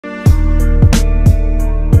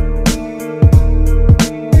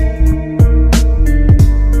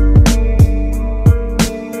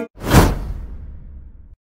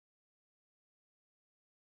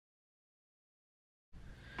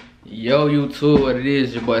Yo YouTube, what it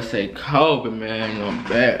is, your boy SayKobe, man. I'm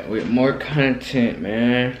back with more content,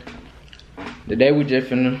 man. Today we just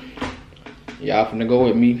y'all finna go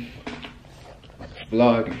with me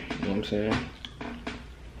vlogging, you know what I'm saying?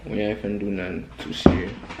 We ain't finna do nothing too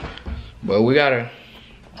serious. But we got a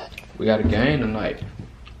game tonight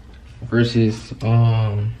versus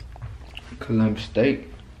Columbus State,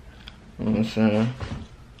 you know what I'm saying?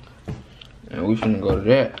 And we finna go to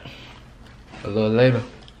that a little later.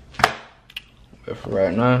 But for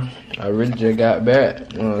right now, I really just got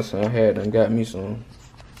back, you know what I'm saying? I had done got me some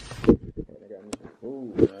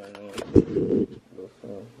food, man.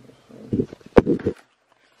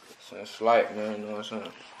 Some slight, man, you know what I'm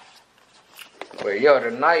saying? But yo,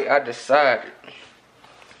 tonight I decided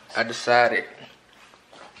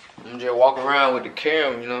I'm just walk around with the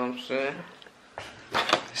camera, you know what I'm saying?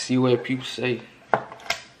 See what people say.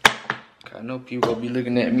 I know people gonna be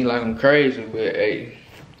looking at me like I'm crazy, but hey,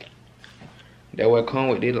 that what come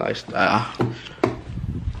with this lifestyle.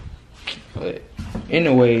 But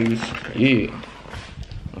anyways, yeah,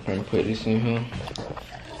 I'm gonna put this in here.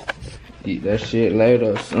 Eat that shit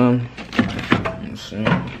later or something. You know what I'm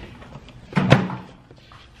saying?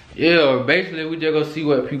 Yeah, basically we just gonna see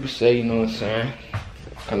what people say, you know what I'm saying?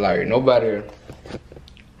 Cause like nobody,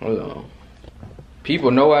 hold on.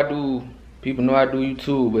 People know I do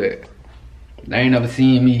YouTube, but they ain't never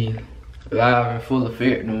seen me live and full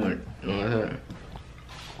effect doing it, you know what I'm saying?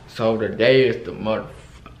 So the day is the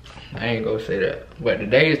I ain't gonna say that, but the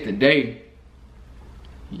day is the day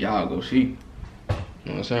y'all go see, you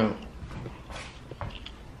know what I'm saying?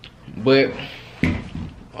 But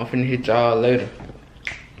I'm finna hit y'all later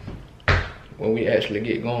when we actually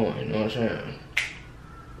get going, you know what I'm saying?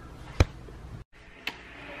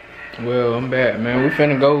 Well, I'm back, man. We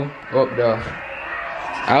finna go up there.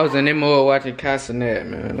 I was in them mode watching Castanet,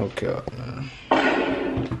 man. No cap, man.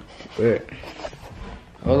 But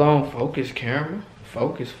hold on, focus camera.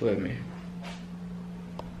 Focus for me.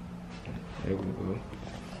 There we go.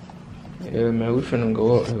 Yeah, man, we finna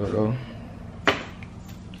go up here though.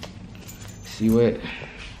 See what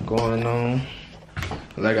going on.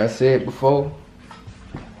 Like I said before,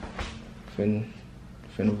 finna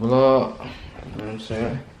vlog. You know what I'm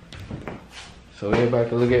saying? So everybody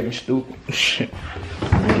can look at me stupid.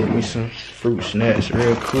 Get me some fruit snacks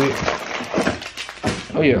real quick.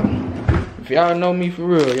 Oh yeah, if y'all know me for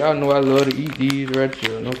real, y'all know I love to eat these right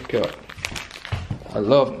here, no cap. I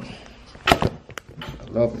love them. I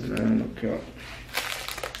love them, man, no cap.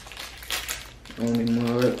 Only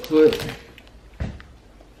more real quick.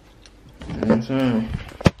 You know what I'm saying?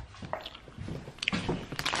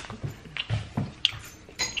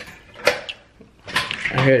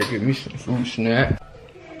 I had to get me some fruit snack.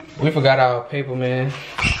 We forgot our paper, man.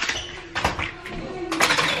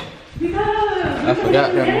 I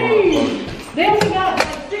forgot that motherfucker. They only got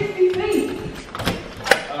like 60 feet.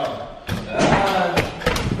 Oh.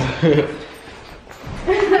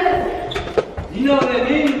 You know what that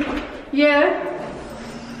means? Yeah.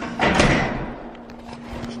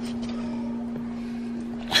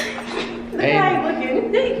 Look how you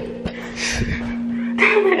looking.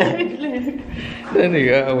 That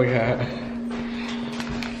nigga always high.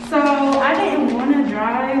 So I didn't want to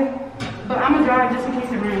drive, but I'm gonna drive just in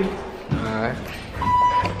case it rains. Alright.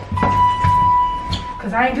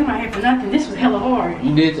 Cause I ain't do my hair for nothing. This was hella hard.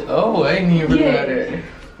 You did? Oh, I ain't even realize that.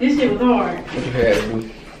 This shit was hard. What you had to do?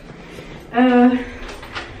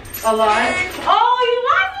 A lot. Oh, you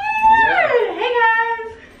like it? Yeah. Hey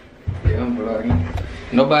guys. Yeah, I'm vlogging.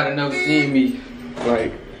 Nobody never seen me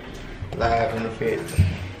like live in the fit.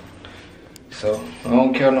 So I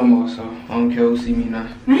don't care no more, so I don't care who see me now.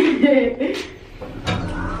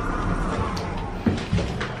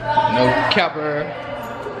 No capper.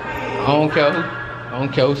 I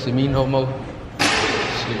don't care who see me no more.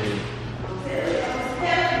 Shit.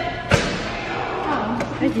 Oh,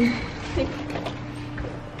 thank you.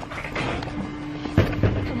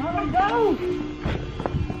 Come on, go.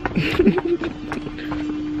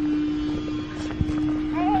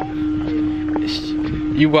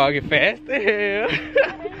 You walking fast as hell.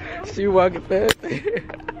 She walking fast as hell.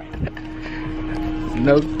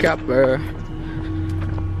 No capper.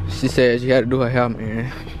 She said she had to do her hair,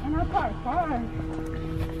 man. And I parked far.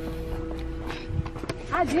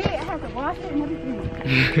 I did. I had to wash it and everything.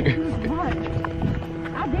 It was hard.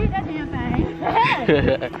 I did that damn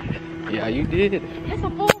thing. Yeah, you did. It's a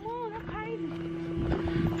full moon. That's crazy.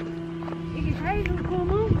 It get crazy with a full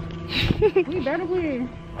moon. We better win.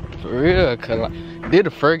 For real, cause like, this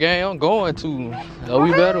the first game I'm going to. So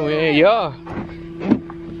we better win, yeah.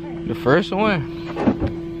 The first one.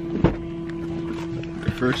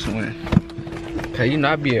 The first one. Cause you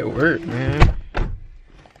know I be at work, man.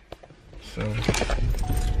 So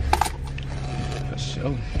for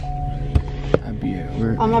sure. I be at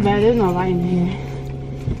work. Oh my bad, there's no light in here.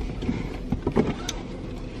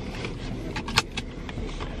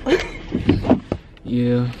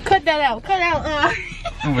 Yeah. Cut that out,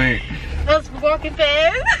 Wait. us walking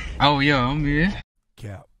fast. Oh yeah, I'm here.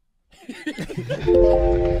 Cap.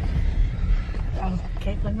 Oh,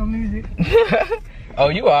 can't play no music. Oh,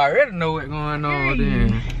 you already know what's going on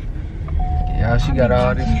then. Yeah, she got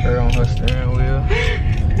all this fur on her steering wheel.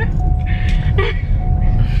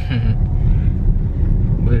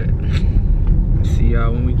 But see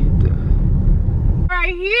y'all when we get there.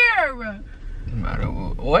 Right here.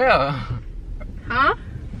 Well. Huh?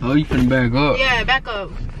 Oh, you finna back up. Yeah, back up.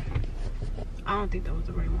 I don't think that was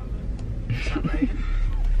the right one, but it's not right.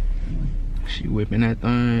 She whipping that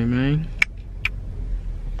thing, man.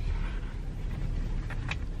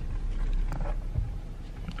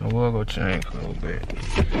 I will go change a little bit.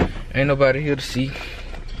 Ain't nobody here to see.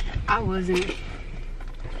 I wasn't.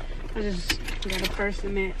 I just got a purse to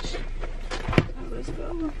match. So let's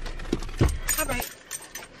go. All right.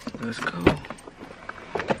 Let's go.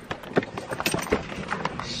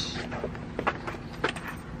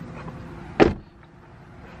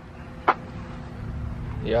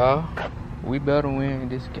 Y'all, we better win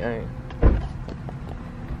this game.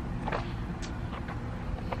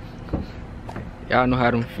 Y'all know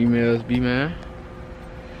how them females be, man.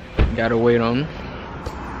 Gotta wait on them.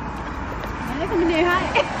 They coming there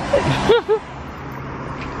hot.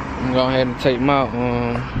 I'm going ahead and take my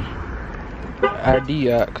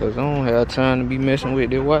ID out because I don't have time to be messing with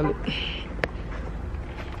their wallet.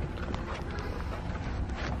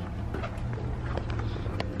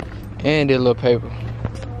 And their little paper.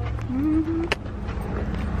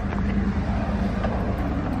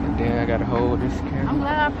 And then I gotta hold this camera. I'm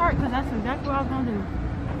glad I parked because that's exactly what I was going to do.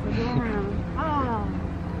 To go around. Oh.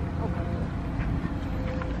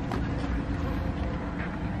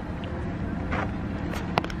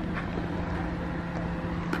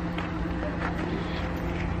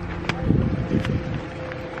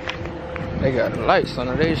 They got the lights on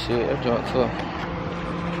their shit. That joint tough.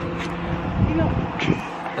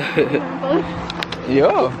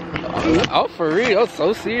 Yo, oh for real, I'm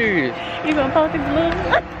so serious. You gonna post the balloon?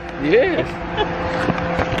 Yes.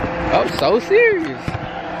 I'm so serious.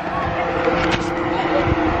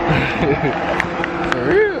 For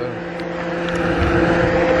real.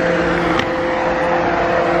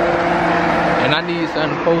 And I need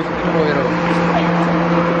something to post it though.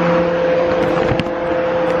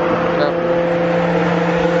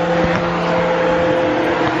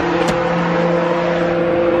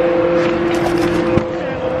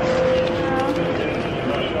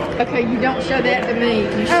 Okay, you don't show that to me.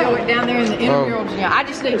 You show it down there in the intramural gym. I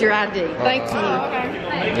just need your ID. Thank you.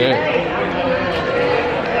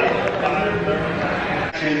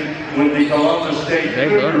 With the Columbus State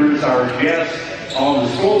Cougars, our guests on the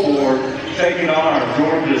school board, taking on our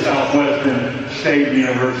Georgia Southwestern State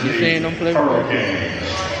University Hurricanes.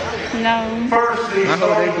 No. First, the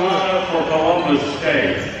starting lineup for Columbus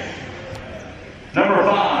State. Number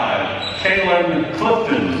 5, Kaylin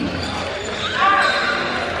Clifton.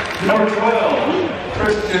 Number 12,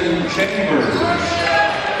 Kristen Chambers.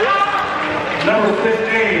 Number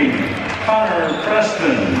 15, Connor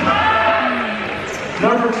Preston.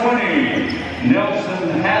 Number 20,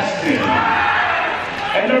 Nelson Haskin.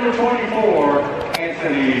 And number 24,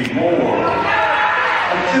 Anthony Moore.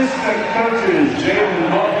 Assistant coaches Jalen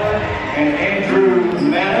Butler and Andrew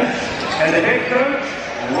Manis. And the head coach,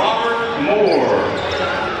 Robert Moore.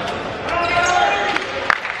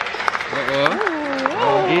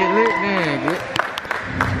 Get lit then.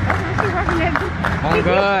 Oh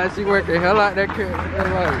God, she worked the hell out that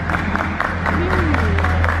light.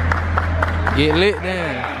 Get lit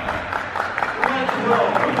then. Let's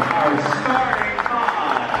welcome our starting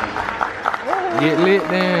 5. Get lit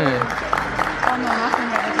then.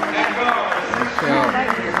 And guards,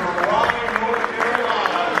 from Raleigh, North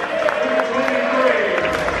Carolina, number 23,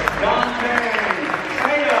 Dante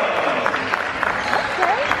Taylor.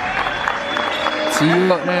 See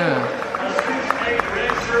you up now. Assistant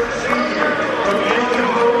redshirt senior from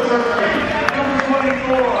Illinois, Missouri, number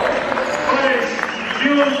 24, Chris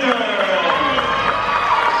Houston.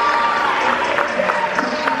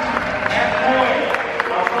 At point,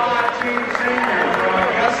 a 5-team senior from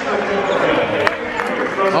Augusta,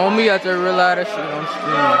 Georgia. On me, I just realized that shit on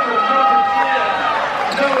stream.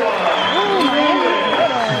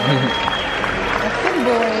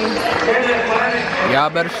 Y'all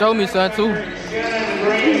better show me something too.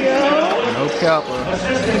 No cap, bro.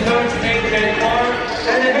 Assistant coach AJ Clark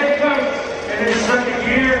and the head coach in his second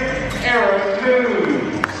year, Eric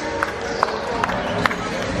Moon.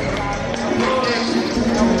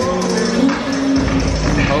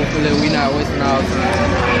 Hopefully we not wasting our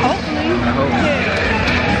time. Hopefully. I hope. Yeah.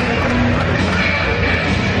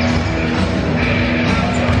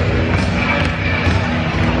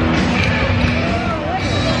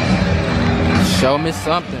 Show me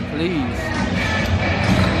something, please.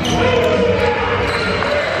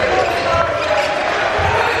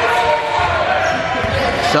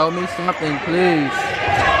 Show me something, please.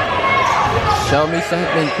 Show me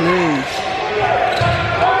something, please.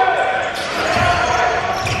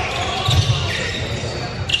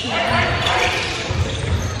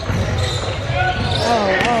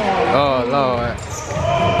 Oh, Lord.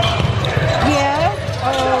 Yeah.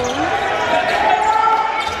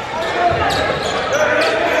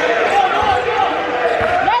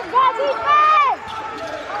 Let's go, defense!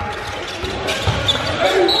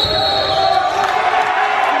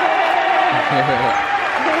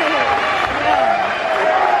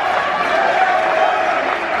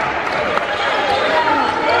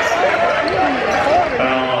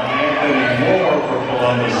 Anthony Moore for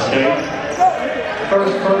Columbus State.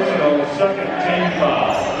 First personal, second team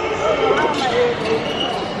foul.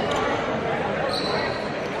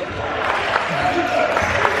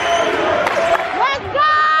 Let's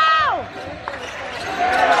go!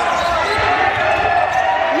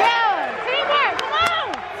 Yeah, teamwork, come on!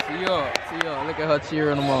 See y'all. Look at her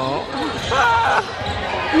cheering them on.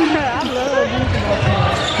 I love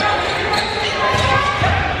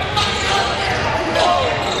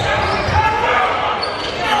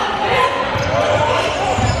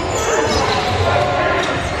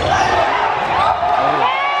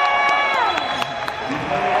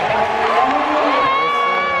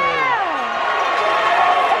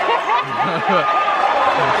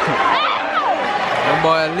That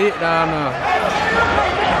boy lit down there.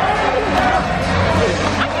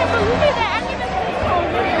 I can't believe that. I didn't even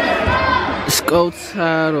Let's go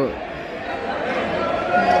title.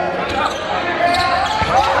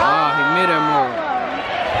 Oh, he made that more.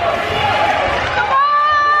 Come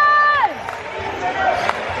on!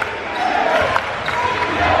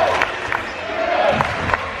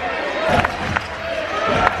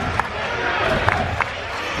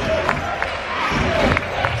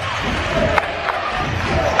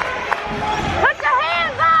 Put your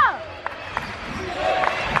hands up!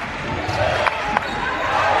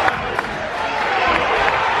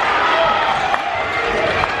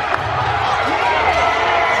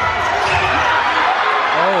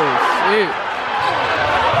 Oh, shit.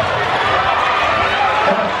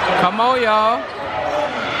 Come on, y'all.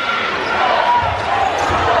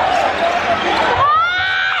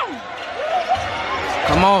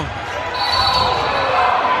 Come on.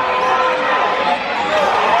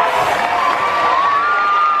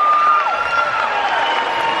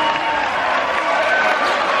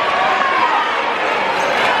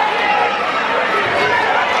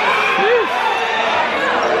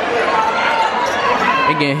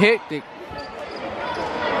 It getting hectic.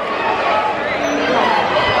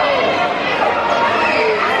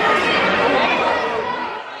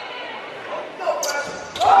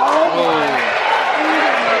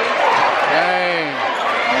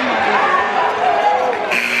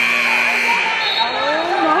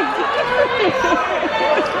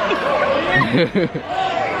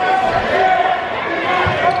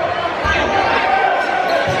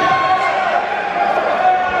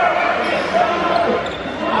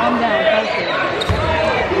 I'm down.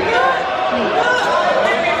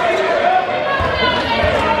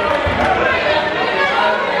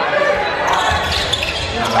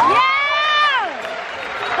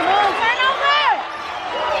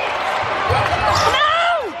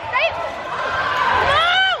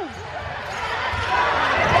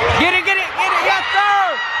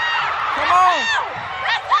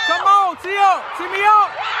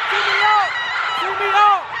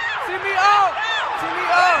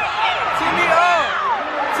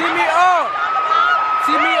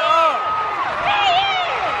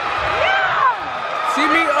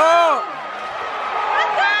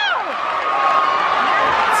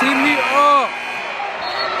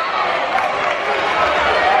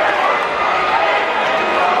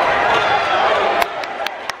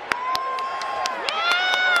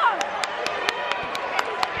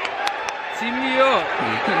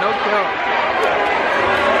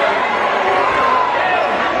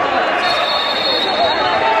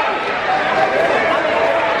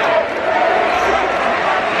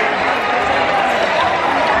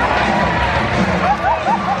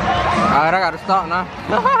 Alright, I gotta stop now.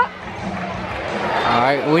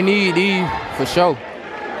 Alright, we need these for sure.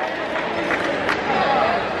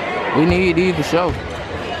 We need these for sure.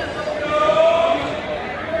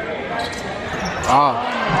 Oh.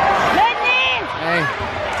 Goodness! Hey.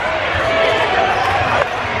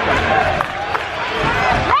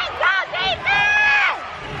 Let's go, defense!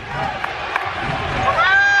 Come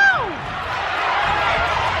on!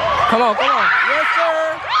 Come on, come on. Yes, sir.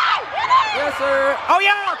 Yes, sir. Oh,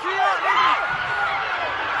 yeah. Tee up, nigga.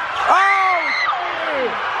 Oh,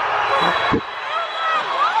 shit.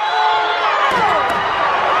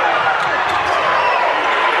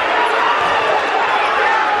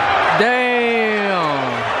 Damn.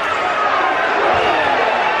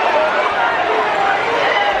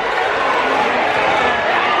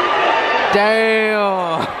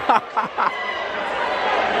 Damn.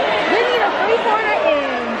 We need a 3-pointer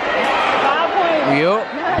and 5 points. Yup.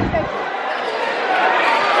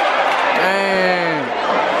 Dang.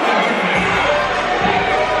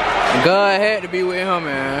 God had to be with him,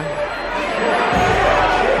 man.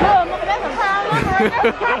 Look, mama, that's a prime number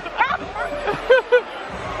right there.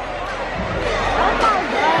 Oh my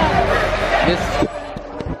God. This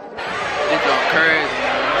going crazy, man.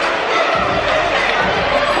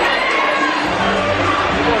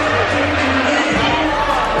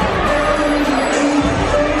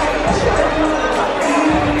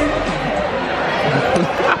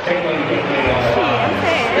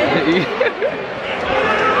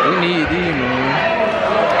 We need these, man.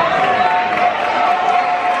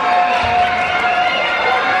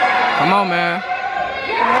 Come on, man.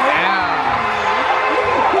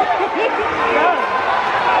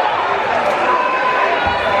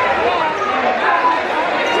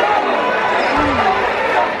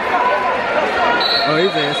 Oh, he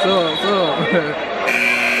said, so.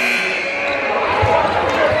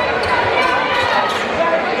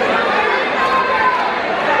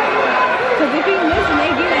 Because if he misses,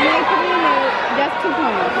 they put in there, that's 2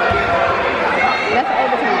 points. That's an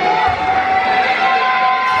overtime.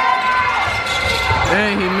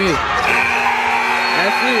 Dang, he missed.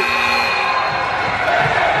 That's it.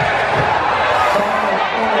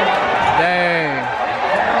 Dang.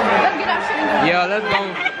 Let's get our shit and go. Yeah, let's go.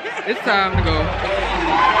 It's time to go. Oh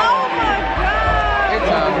my God. It's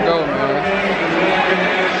time to go, man.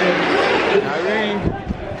 Nyree.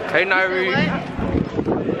 Hey, Nyree.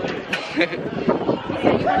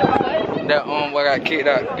 That boy got kicked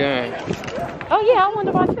out the game. Oh yeah, I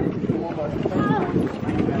wonder about you.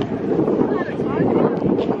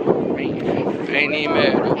 Ain't even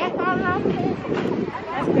mad.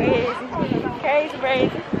 That's crazy. Crazy.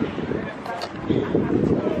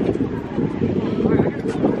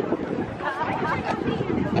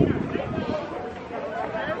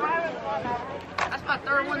 That's my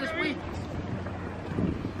 3rd one this week.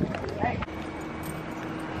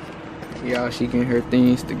 Y'all, she can her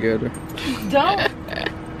things together. Don't.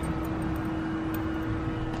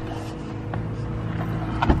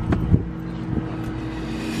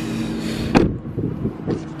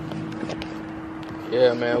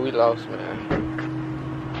 Yeah, man, we lost, man.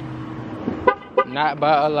 Not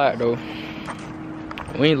by a lot, though.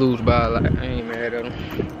 We ain't lose by a lot. I ain't mad at them.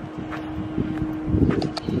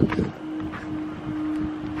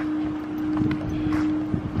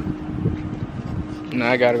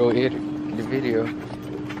 Now I gotta go edit the video.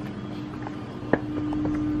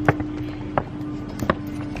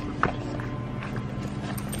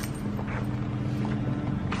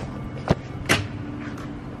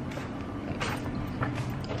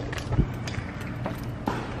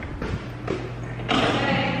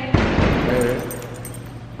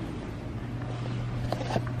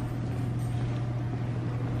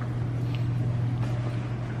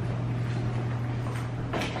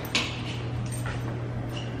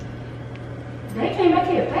 They came back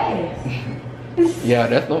here fast. Yeah,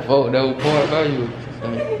 that's no fault. That was poured by you.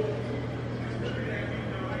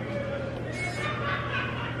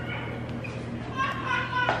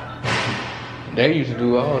 They used to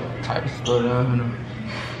do all types of stuff down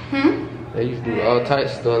here. They used to do all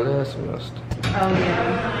types of stuff last semester. Oh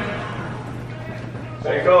yeah.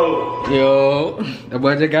 SayKobe. Yo, that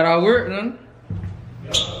boy just got our work done.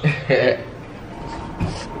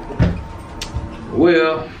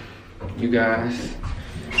 Well, you guys,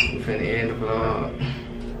 we're finna end the vlog.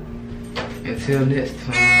 Until next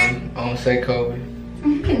time on SayKobe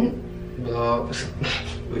vlogs,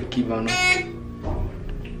 we'll keep on them.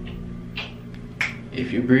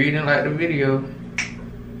 If you're breathing, like the video.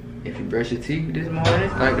 If you brush your teeth this morning,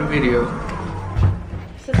 like the video.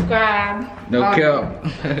 Subscribe. No cap.